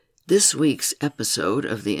This week's episode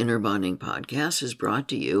of the Inner Bonding Podcast is brought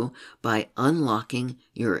to you by Unlocking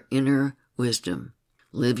Your Inner Wisdom.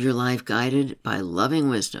 Live your life guided by loving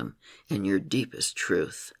wisdom and your deepest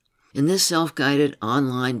truth. In this self-guided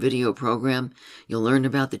online video program, you'll learn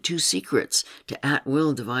about the 2 secrets to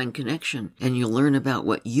at-will divine connection, and you'll learn about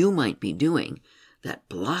what you might be doing that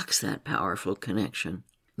blocks that powerful connection.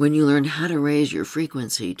 When you learn how to raise your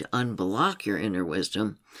frequency to unblock your inner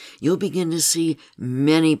wisdom, you'll begin to see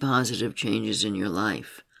many positive changes in your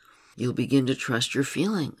life. You'll begin to trust your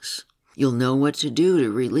feelings. You'll know what to do to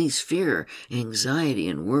release fear, anxiety,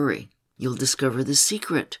 and worry. You'll discover the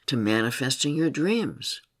secret to manifesting your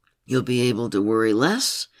dreams. You'll be able to worry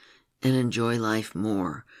less and enjoy life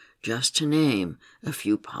more, just to name a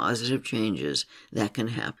few positive changes that can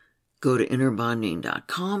happen. Go to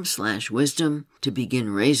innerbonding.com/wisdom to begin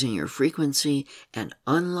raising your frequency and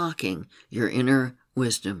unlocking your inner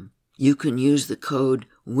wisdom. You can use the code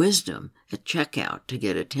WISDOM at checkout to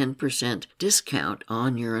get a 10% discount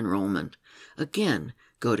on your enrollment. Again,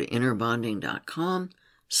 go to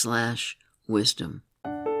innerbonding.com/wisdom.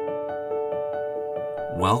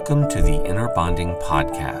 Welcome to the Inner Bonding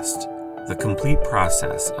Podcast, the complete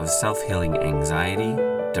process of self-healing anxiety,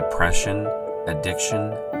 depression,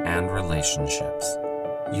 addiction, and relationships.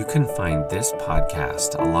 You can find this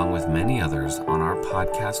podcast along with many others on our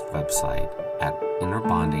podcast website at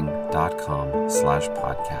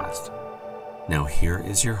innerbonding.com/podcast. Now here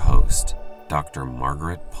is your host, Dr.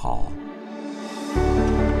 Margaret Paul.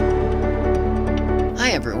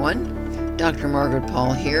 Hi everyone, Dr. Margaret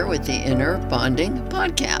Paul here with the Inner Bonding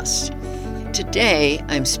Podcast. Today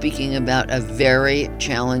I'm speaking about a very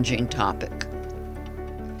challenging topic,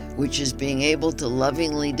 which is being able to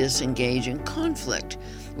lovingly disengage in conflict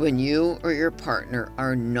when you or your partner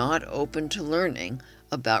are not open to learning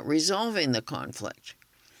about resolving the conflict.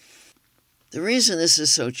 The reason this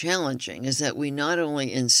is so challenging is that we not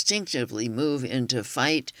only instinctively move into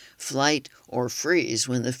fight, flight, or freeze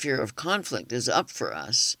when the fear of conflict is up for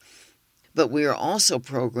us, but we are also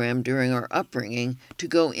programmed during our upbringing to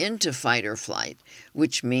go into fight or flight,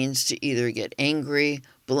 which means to either get angry,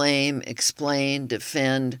 blame, explain,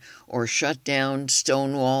 defend, or shut down,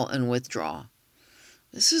 stonewall, and withdraw.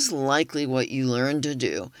 This is likely what you learned to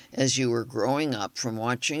do as you were growing up from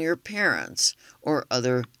watching your parents or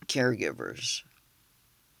other caregivers.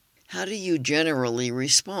 How do you generally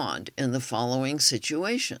respond in the following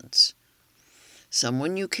situations?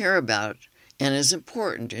 Someone you care about and is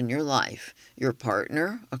important in your life, your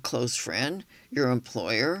partner, a close friend, your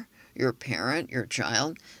employer, your parent, your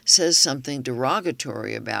child, says something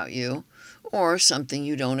derogatory about you or something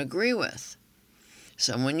you don't agree with.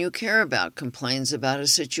 Someone you care about complains about a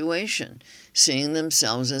situation, seeing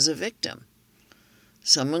themselves as a victim.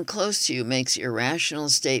 Someone close to you makes irrational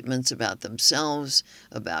statements about themselves,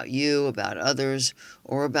 about you, about others,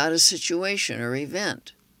 or about a situation or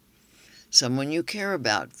event. Someone you care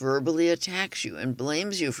about verbally attacks you and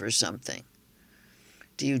blames you for something.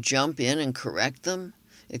 Do you jump in and correct them,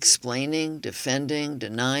 explaining, defending,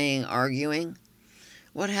 denying, arguing?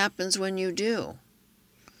 What happens when you do?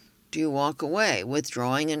 Do you walk away,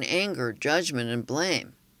 withdrawing in anger, judgment, and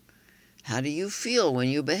blame? How do you feel when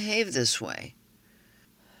you behave this way?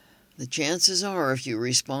 The chances are, if you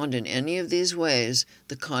respond in any of these ways,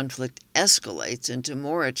 the conflict escalates into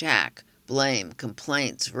more attack, blame,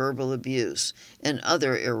 complaints, verbal abuse, and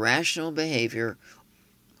other irrational behavior,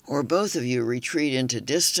 or both of you retreat into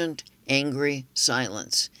distant, angry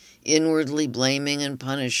silence, inwardly blaming and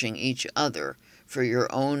punishing each other for your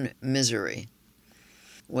own misery.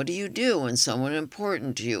 What do you do when someone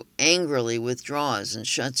important to you angrily withdraws and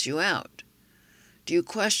shuts you out? Do you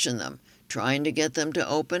question them, trying to get them to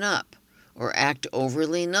open up, or act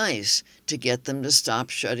overly nice to get them to stop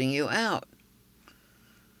shutting you out?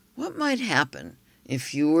 What might happen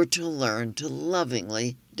if you were to learn to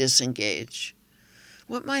lovingly disengage?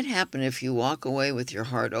 What might happen if you walk away with your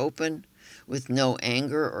heart open, with no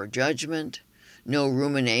anger or judgment, no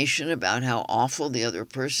rumination about how awful the other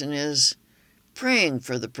person is, praying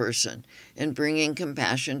for the person and bringing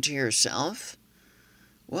compassion to yourself?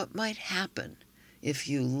 What might happen if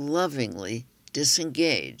you lovingly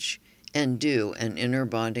disengage and do an inner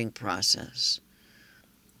bonding process?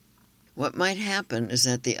 What might happen is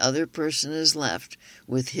that the other person is left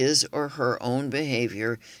with his or her own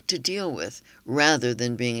behavior to deal with, rather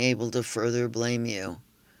than being able to further blame you.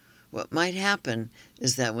 What might happen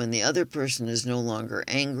is that when the other person is no longer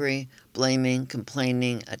angry, blaming,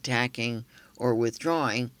 complaining, attacking, or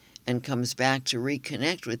withdrawing, and comes back to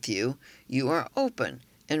reconnect with you, you are open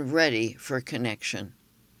and ready for connection.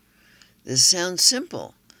 This sounds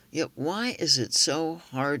simple, yet why is it so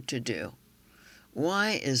hard to do?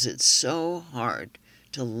 Why is it so hard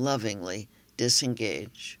to lovingly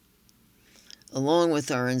disengage? Along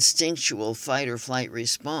with our instinctual fight or flight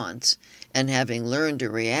response, and having learned to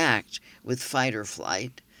react with fight or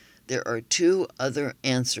flight, there are two other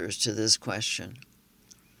answers to this question.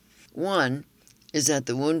 One is that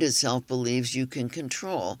the wounded self believes you can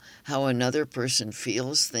control how another person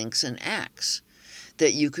feels, thinks, and acts,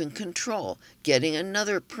 that you can control getting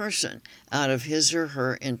another person out of his or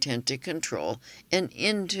her intent to control and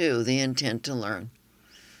into the intent to learn.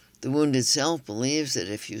 The wounded self believes that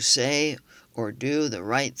if you say or do the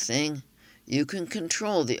right thing, you can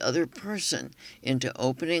control the other person into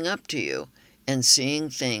opening up to you and seeing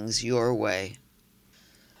things your way.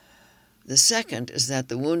 The second is that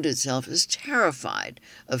the wounded self is terrified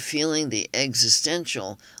of feeling the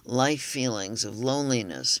existential life feelings of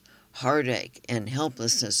loneliness, heartache, and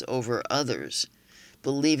helplessness over others,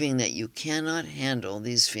 believing that you cannot handle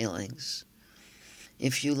these feelings.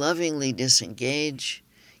 If you lovingly disengage,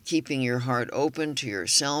 keeping your heart open to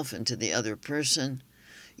yourself and to the other person,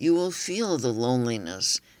 you will feel the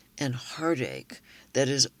loneliness and heartache that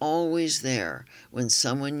is always there when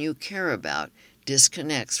someone you care about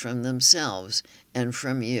disconnects from themselves and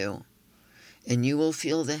from you. And you will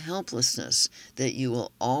feel the helplessness that you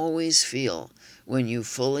will always feel when you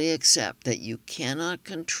fully accept that you cannot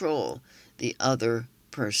control the other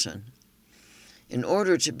person. In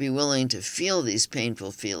order to be willing to feel these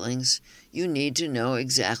painful feelings, you need to know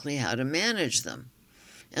exactly how to manage them.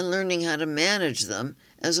 And learning how to manage them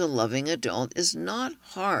as a loving adult is not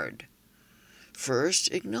hard.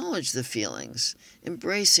 First, acknowledge the feelings,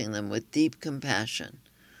 embracing them with deep compassion.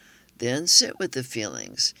 Then sit with the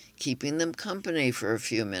feelings, keeping them company for a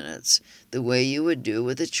few minutes, the way you would do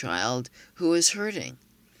with a child who is hurting.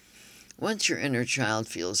 Once your inner child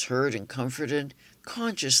feels heard and comforted,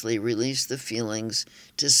 consciously release the feelings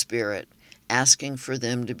to spirit, asking for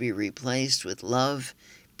them to be replaced with love,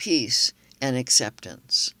 peace, and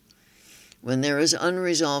acceptance. When there is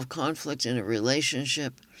unresolved conflict in a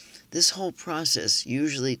relationship, this whole process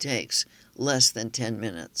usually takes less than 10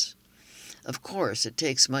 minutes. Of course, it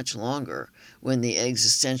takes much longer when the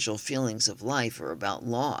existential feelings of life are about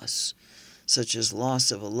loss, such as loss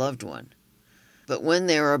of a loved one. But when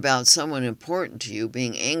they are about someone important to you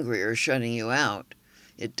being angry or shutting you out,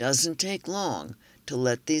 it doesn't take long to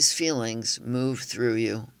let these feelings move through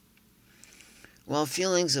you. While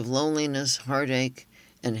feelings of loneliness, heartache,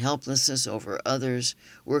 and helplessness over others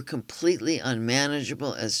were completely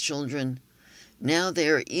unmanageable as children, now they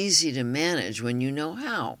are easy to manage when you know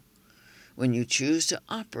how, when you choose to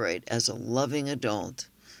operate as a loving adult,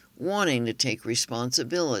 wanting to take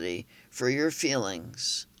responsibility for your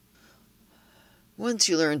feelings. Once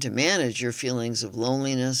you learn to manage your feelings of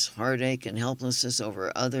loneliness, heartache, and helplessness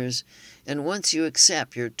over others, and once you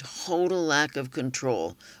accept your total lack of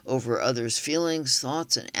control over others' feelings,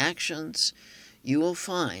 thoughts, and actions, you will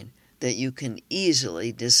find that you can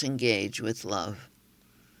easily disengage with love.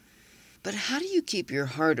 But how do you keep your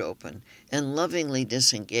heart open and lovingly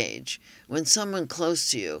disengage when someone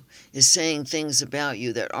close to you is saying things about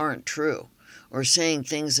you that aren't true, or saying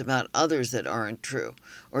things about others that aren't true,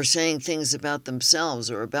 or saying things about themselves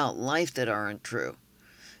or about life that aren't true?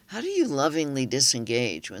 How do you lovingly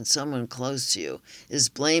disengage when someone close to you is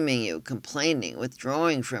blaming you, complaining,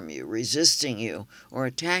 withdrawing from you, resisting you, or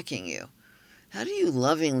attacking you? How do you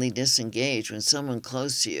lovingly disengage when someone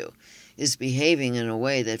close to you is behaving in a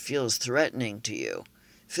way that feels threatening to you,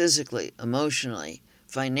 physically, emotionally,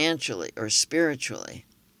 financially, or spiritually?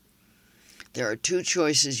 There are two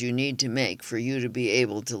choices you need to make for you to be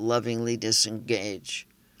able to lovingly disengage.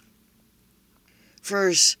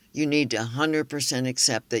 First, you need to 100%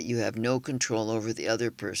 accept that you have no control over the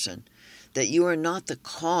other person, that you are not the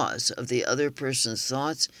cause of the other person's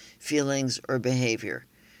thoughts, feelings, or behavior,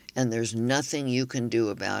 and there's nothing you can do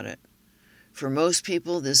about it. For most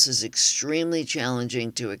people, this is extremely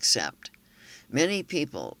challenging to accept. Many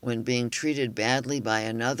people, when being treated badly by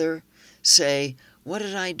another, say, "What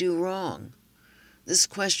did I do wrong?" This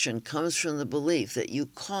question comes from the belief that you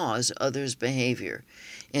cause others' behavior,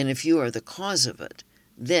 and if you are the cause of it,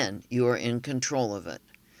 then you are in control of it.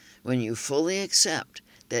 When you fully accept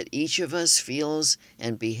that each of us feels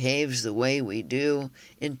and behaves the way we do,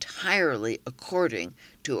 entirely according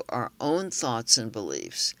to our own thoughts and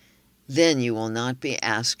beliefs, then you will not be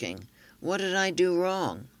asking, "What did I do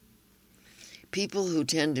wrong?" People who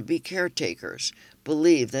tend to be caretakers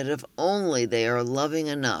believe that if only they are loving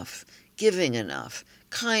enough, giving enough,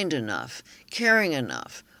 kind enough, caring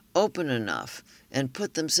enough, open enough, and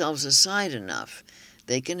put themselves aside enough,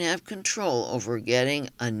 they can have control over getting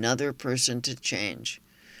another person to change,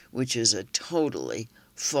 which is a totally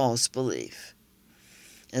false belief.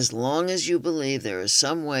 As long as you believe there is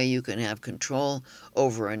some way you can have control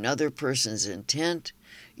over another person's intent,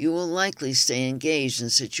 you will likely stay engaged in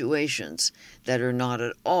situations that are not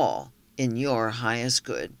at all in your highest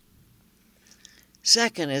good.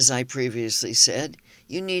 Second, as I previously said,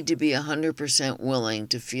 you need to be 100% willing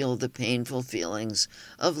to feel the painful feelings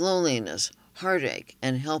of loneliness, heartache,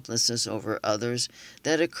 and helplessness over others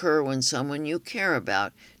that occur when someone you care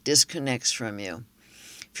about disconnects from you.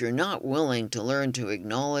 If you're not willing to learn to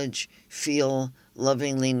acknowledge, feel,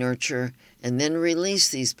 lovingly nurture, and then release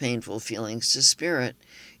these painful feelings to spirit,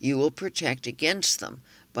 you will protect against them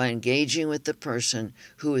by engaging with the person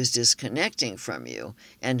who is disconnecting from you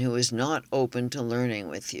and who is not open to learning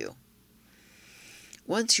with you.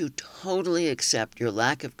 Once you totally accept your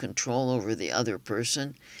lack of control over the other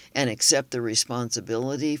person and accept the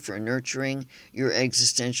responsibility for nurturing your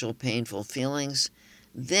existential painful feelings,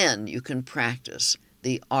 then you can practice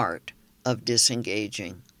the art of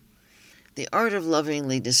disengaging. The art of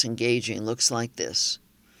lovingly disengaging looks like this.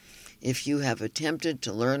 If you have attempted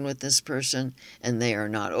to learn with this person and they are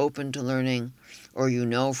not open to learning, or you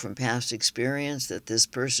know from past experience that this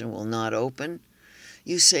person will not open,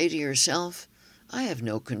 you say to yourself, I have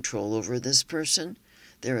no control over this person.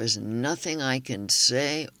 There is nothing I can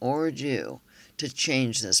say or do to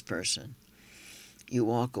change this person. You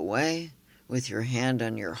walk away with your hand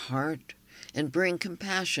on your heart and bring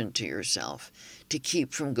compassion to yourself to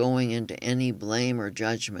keep from going into any blame or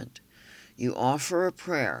judgment. You offer a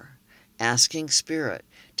prayer, asking Spirit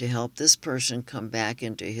to help this person come back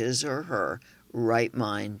into his or her right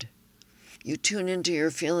mind. You tune into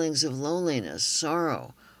your feelings of loneliness,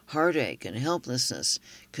 sorrow, heartache, and helplessness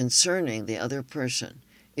concerning the other person,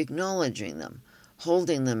 acknowledging them,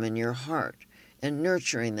 holding them in your heart, and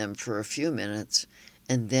nurturing them for a few minutes,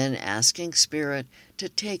 and then asking Spirit to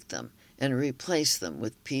take them and replace them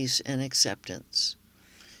with peace and acceptance.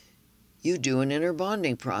 You do an inner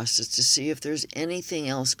bonding process to see if there's anything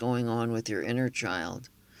else going on with your inner child,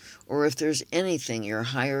 or if there's anything your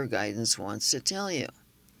higher guidance wants to tell you.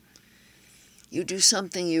 You do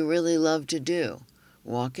something you really love to do.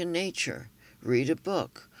 Walk in nature, read a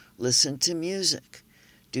book, listen to music,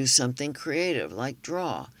 do something creative like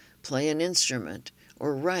draw, play an instrument,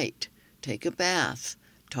 or write, take a bath,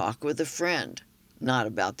 talk with a friend, not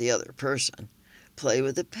about the other person, play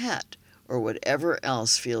with a pet, or whatever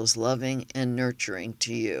else feels loving and nurturing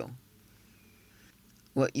to you.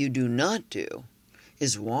 What you do not do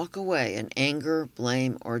is walk away in anger,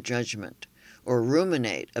 blame, or judgment, or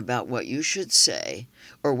ruminate about what you should say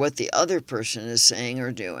or what the other person is saying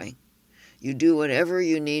or doing. You do whatever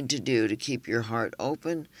you need to do to keep your heart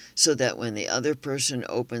open so that when the other person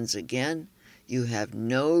opens again, you have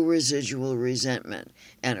no residual resentment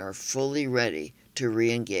and are fully ready to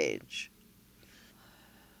re-engage.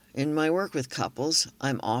 In my work with couples,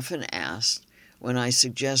 I'm often asked, when I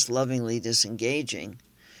suggest lovingly disengaging,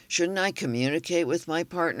 shouldn't I communicate with my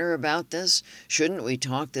partner about this? Shouldn't we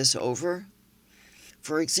talk this over?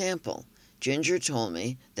 For example, Ginger told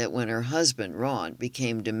me that when her husband, Ron,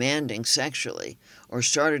 became demanding sexually or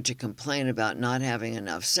started to complain about not having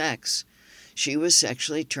enough sex, she was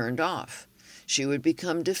sexually turned off. She would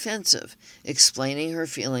become defensive, explaining her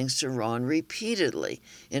feelings to Ron repeatedly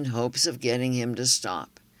in hopes of getting him to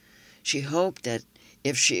stop. She hoped that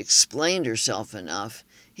if she explained herself enough,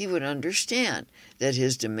 he would understand that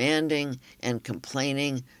his demanding and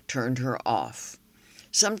complaining turned her off.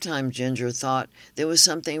 Sometimes Ginger thought there was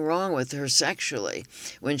something wrong with her sexually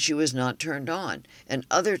when she was not turned on, and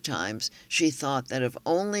other times she thought that if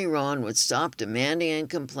only Ron would stop demanding and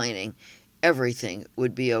complaining, everything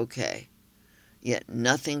would be okay. Yet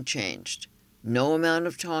nothing changed. No amount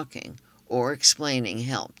of talking or explaining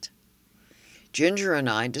helped. Ginger and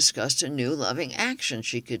I discussed a new loving action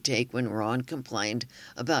she could take when Ron complained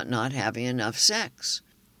about not having enough sex.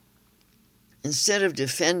 Instead of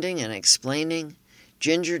defending and explaining,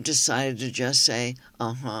 Ginger decided to just say,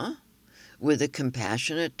 "uh-huh," with a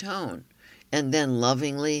compassionate tone, and then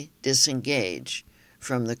lovingly disengage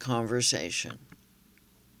from the conversation.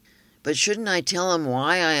 But shouldn't I tell him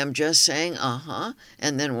why I am just saying, "uh-huh,"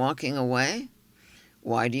 and then walking away?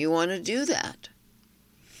 Why do you want to do that?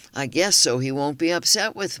 I guess so he won't be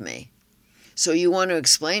upset with me. So you want to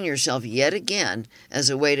explain yourself yet again as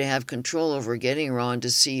a way to have control over getting Ron to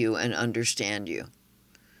see you and understand you.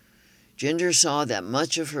 Ginger saw that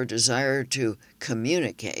much of her desire to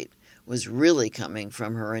communicate was really coming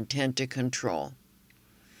from her intent to control.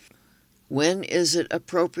 When is it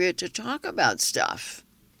appropriate to talk about stuff?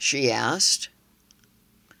 She asked.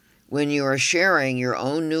 When you are sharing your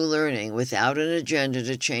own new learning without an agenda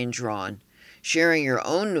to change Ron. Sharing your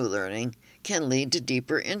own new learning can lead to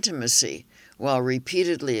deeper intimacy, while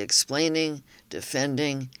repeatedly explaining,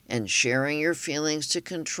 defending, and sharing your feelings to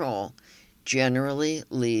control generally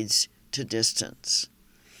leads to distance.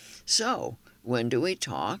 So, when do we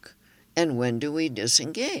talk and when do we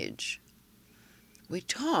disengage? We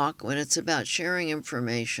talk when it's about sharing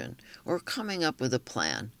information or coming up with a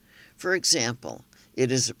plan. For example,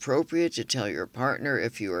 it is appropriate to tell your partner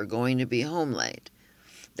if you are going to be home late.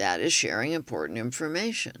 That is sharing important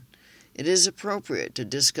information. It is appropriate to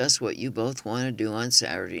discuss what you both want to do on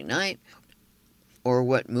Saturday night, or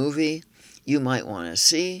what movie you might want to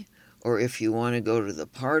see, or if you want to go to the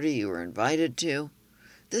party you were invited to.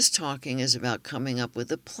 This talking is about coming up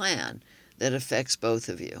with a plan that affects both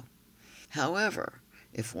of you. However,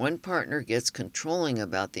 if one partner gets controlling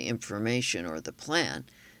about the information or the plan,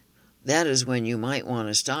 that is when you might want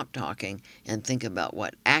to stop talking and think about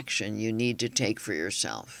what action you need to take for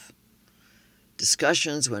yourself.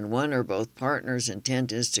 Discussions when one or both partners'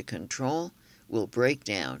 intent is to control will break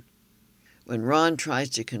down. When Ron tries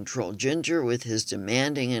to control Ginger with his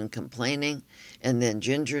demanding and complaining, and then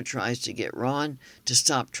Ginger tries to get Ron to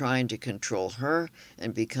stop trying to control her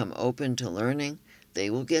and become open to learning, they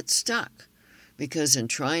will get stuck. Because in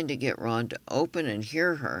trying to get Ron to open and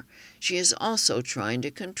hear her, she is also trying to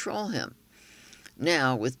control him.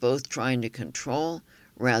 Now, with both trying to control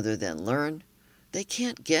rather than learn, they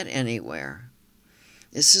can't get anywhere.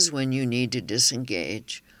 This is when you need to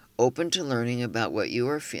disengage, open to learning about what you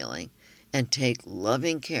are feeling, and take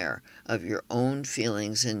loving care of your own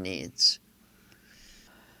feelings and needs.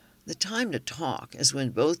 The time to talk is when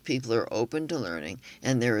both people are open to learning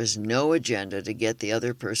and there is no agenda to get the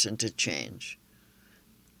other person to change.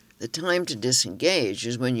 The time to disengage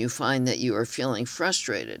is when you find that you are feeling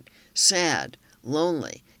frustrated, sad,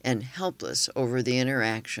 lonely, and helpless over the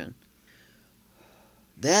interaction.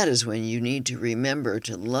 That is when you need to remember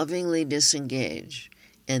to lovingly disengage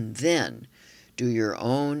and then do your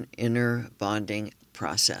own inner bonding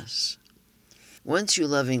process. Once you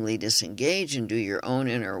lovingly disengage and do your own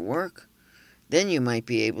inner work, then you might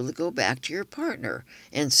be able to go back to your partner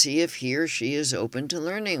and see if he or she is open to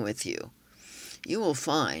learning with you. You will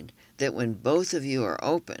find that when both of you are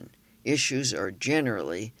open, issues are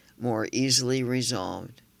generally more easily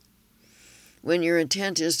resolved. When your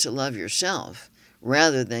intent is to love yourself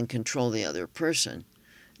rather than control the other person,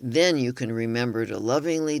 then you can remember to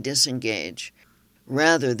lovingly disengage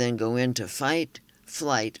rather than go into fight,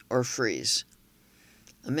 flight, or freeze.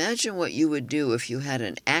 Imagine what you would do if you had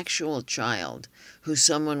an actual child who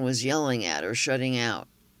someone was yelling at or shutting out.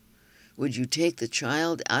 Would you take the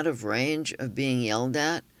child out of range of being yelled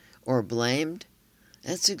at or blamed?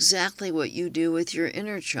 That's exactly what you do with your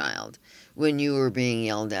inner child when you are being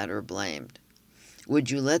yelled at or blamed.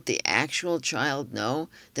 Would you let the actual child know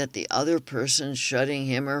that the other person shutting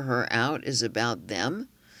him or her out is about them,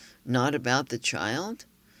 not about the child?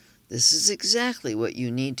 This is exactly what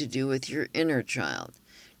you need to do with your inner child.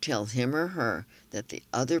 Tell him or her that the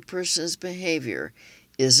other person's behavior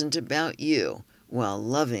isn't about you while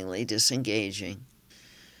lovingly disengaging.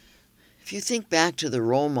 If you think back to the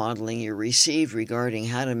role modeling you received regarding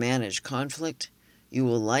how to manage conflict, you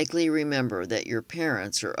will likely remember that your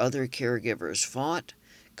parents or other caregivers fought,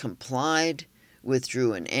 complied,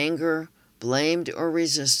 withdrew in anger, blamed or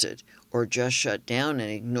resisted, or just shut down and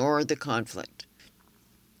ignored the conflict.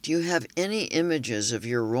 Do you have any images of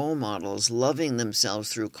your role models loving themselves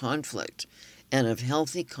through conflict and of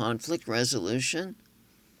healthy conflict resolution?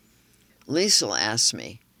 Liesl asks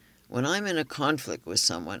me, when I'm in a conflict with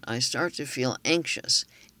someone, I start to feel anxious,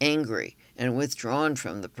 angry, and withdrawn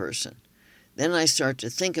from the person. Then I start to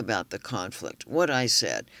think about the conflict, what I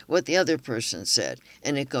said, what the other person said,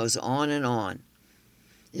 and it goes on and on.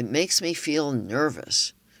 It makes me feel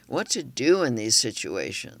nervous. What to do in these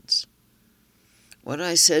situations? What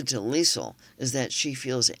I said to Liesl is that she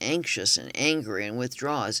feels anxious and angry and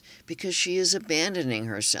withdraws because she is abandoning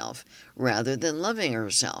herself rather than loving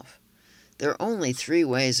herself. There are only 3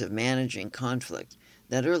 ways of managing conflict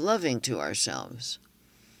that are loving to ourselves.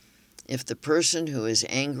 If the person who is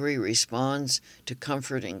angry responds to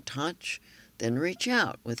comforting touch, then reach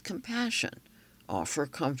out with compassion. Offer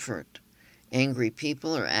comfort. Angry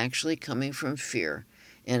people are actually coming from fear,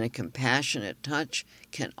 and a compassionate touch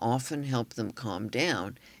can often help them calm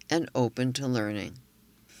down and open to learning.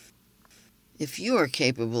 If you are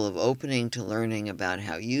capable of opening to learning about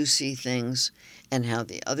how you see things and how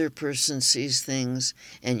the other person sees things,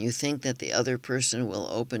 and you think that the other person will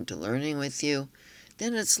open to learning with you,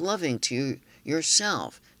 then it's loving to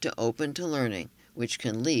yourself to open to learning, which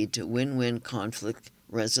can lead to win-win conflict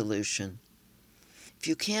resolution. If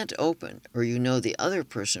you can't open, or you know the other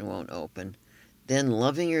person won't open, Then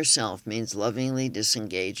loving yourself means lovingly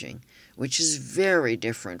disengaging, which is very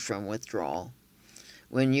different from withdrawal.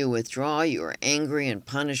 When you withdraw, you are angry and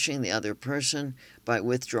punishing the other person by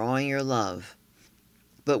withdrawing your love.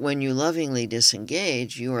 But when you lovingly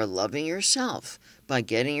disengage, you are loving yourself by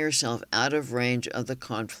getting yourself out of range of the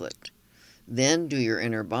conflict. Then do your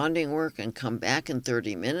inner bonding work and come back in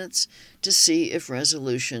 30 minutes to see if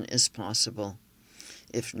resolution is possible.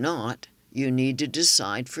 If not, you need to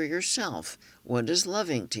decide for yourself what is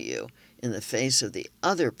loving to you in the face of the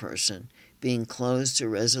other person being closed to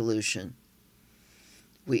resolution.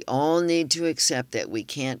 We all need to accept that we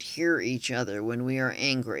can't hear each other when we are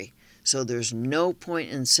angry, so there's no point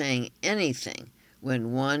in saying anything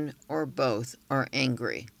when one or both are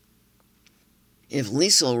angry. If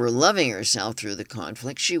Liesl were loving herself through the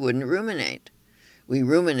conflict, she wouldn't ruminate. We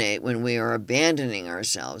ruminate when we are abandoning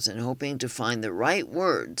ourselves and hoping to find the right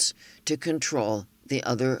words to control the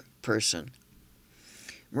other person.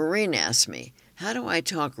 Maureen asked me, how do I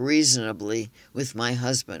talk reasonably with my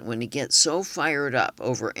husband when he gets so fired up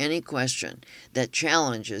over any question that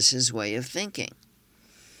challenges his way of thinking?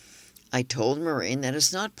 I told Maureen that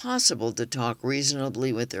it's not possible to talk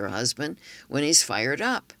reasonably with her husband when he's fired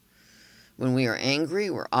up. When we are angry,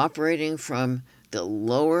 we're operating from the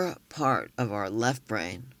lower part of our left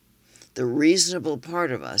brain. The reasonable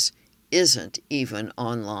part of us isn't even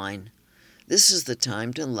online. This is the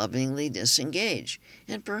time to lovingly disengage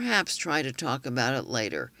and perhaps try to talk about it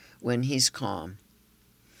later when he's calm.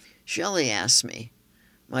 Shelley asked me,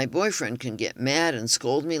 my boyfriend can get mad and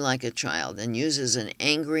scold me like a child and uses an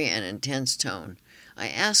angry and intense tone. I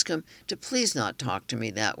ask him to please not talk to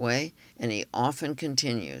me that way, and he often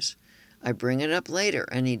continues. I bring it up later,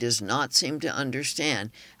 and he does not seem to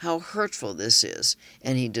understand how hurtful this is,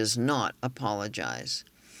 and he does not apologize.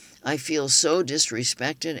 I feel so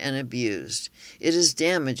disrespected and abused. It is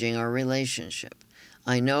damaging our relationship.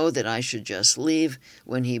 I know that I should just leave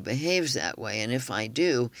when he behaves that way, and if I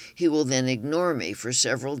do, he will then ignore me for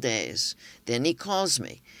several days. Then he calls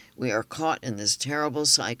me. We are caught in this terrible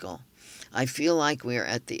cycle. I feel like we are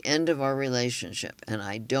at the end of our relationship, and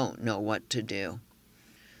I don't know what to do.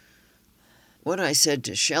 What I said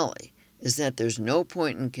to Shelley is that there's no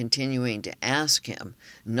point in continuing to ask him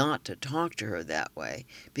not to talk to her that way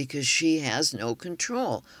because she has no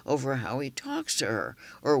control over how he talks to her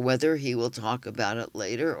or whether he will talk about it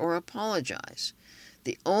later or apologize.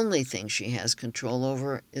 The only thing she has control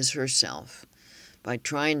over is herself. By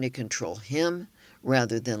trying to control him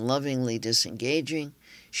rather than lovingly disengaging,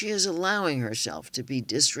 she is allowing herself to be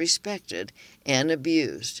disrespected and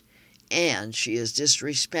abused, and she is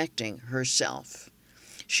disrespecting herself.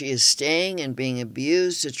 She is staying and being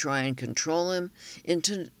abused to try and control him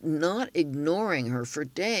into not ignoring her for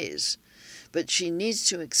days. But she needs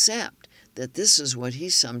to accept that this is what he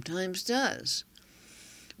sometimes does.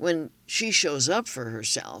 When she shows up for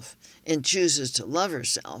herself and chooses to love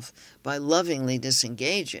herself by lovingly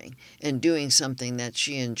disengaging and doing something that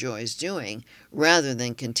she enjoys doing, rather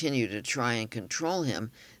than continue to try and control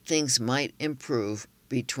him, things might improve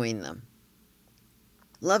between them.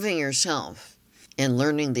 Loving yourself and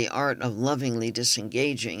learning the art of lovingly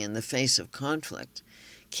disengaging in the face of conflict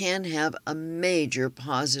can have a major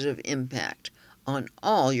positive impact on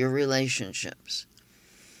all your relationships.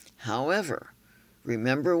 However,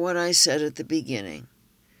 remember what I said at the beginning.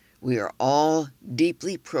 We are all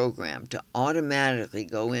deeply programmed to automatically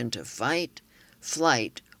go into fight,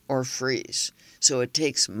 flight, or freeze. So it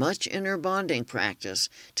takes much inner bonding practice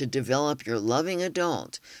to develop your loving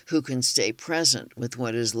adult who can stay present with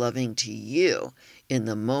what is loving to you in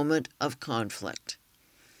the moment of conflict.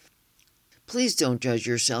 Please don't judge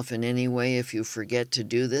yourself in any way if you forget to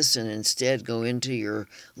do this and instead go into your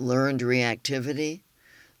learned reactivity.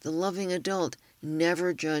 The loving adult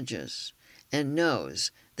never judges and knows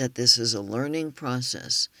that this is a learning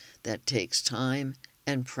process that takes time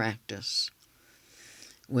and practice.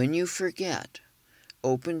 When you forget,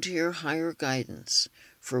 open to your higher guidance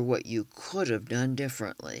for what you could have done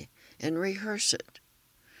differently and rehearse it.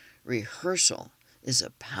 Rehearsal is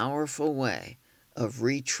a powerful way of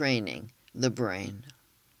retraining the brain.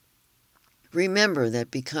 Remember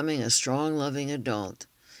that becoming a strong, loving adult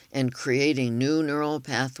and creating new neural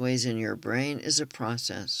pathways in your brain is a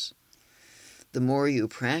process. The more you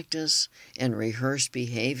practice and rehearse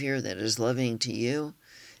behavior that is loving to you,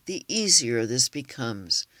 the easier this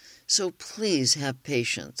becomes. So please have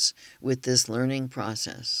patience with this learning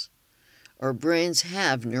process. Our brains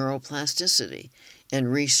have neuroplasticity,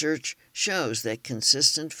 and research shows that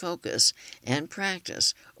consistent focus and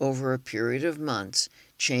practice over a period of months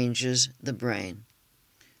changes the brain.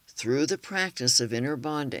 Through the practice of inner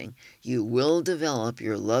bonding, you will develop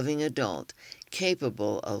your loving adult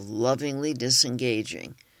capable of lovingly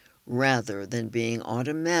disengaging rather than being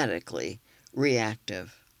automatically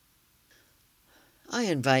reactive. I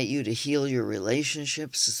invite you to heal your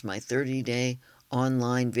relationships as my 30-day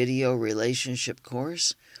online video relationship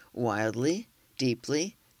course, Wildly,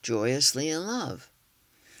 Deeply, Joyously in Love.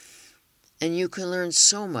 And you can learn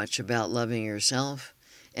so much about loving yourself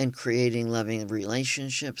and creating loving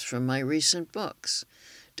relationships from my recent books,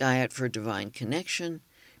 Diet for Divine Connection,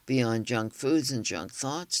 Beyond Junk Foods and Junk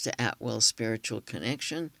Thoughts to At-Will Spiritual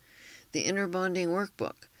Connection, the Inner Bonding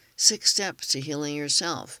Workbook, 6 Steps to Healing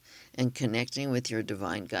Yourself and Connecting with Your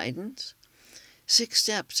Divine Guidance, 6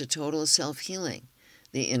 Steps to Total Self-Healing,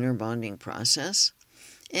 the Inner Bonding Process,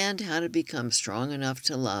 and How to Become Strong Enough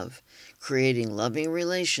to Love, Creating Loving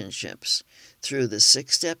Relationships through the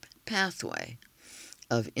 6-Step Pathway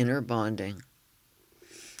of Inner Bonding.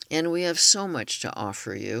 And we have so much to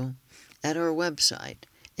offer you at our website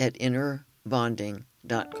at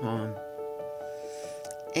innerbonding.com.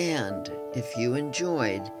 And if you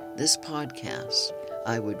enjoyed this podcast,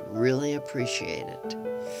 I would really appreciate it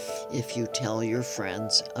if you tell your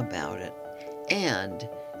friends about it and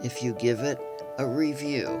if you give it a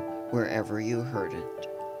review wherever you heard it.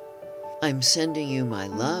 I'm sending you my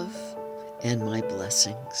love and my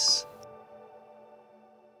blessings.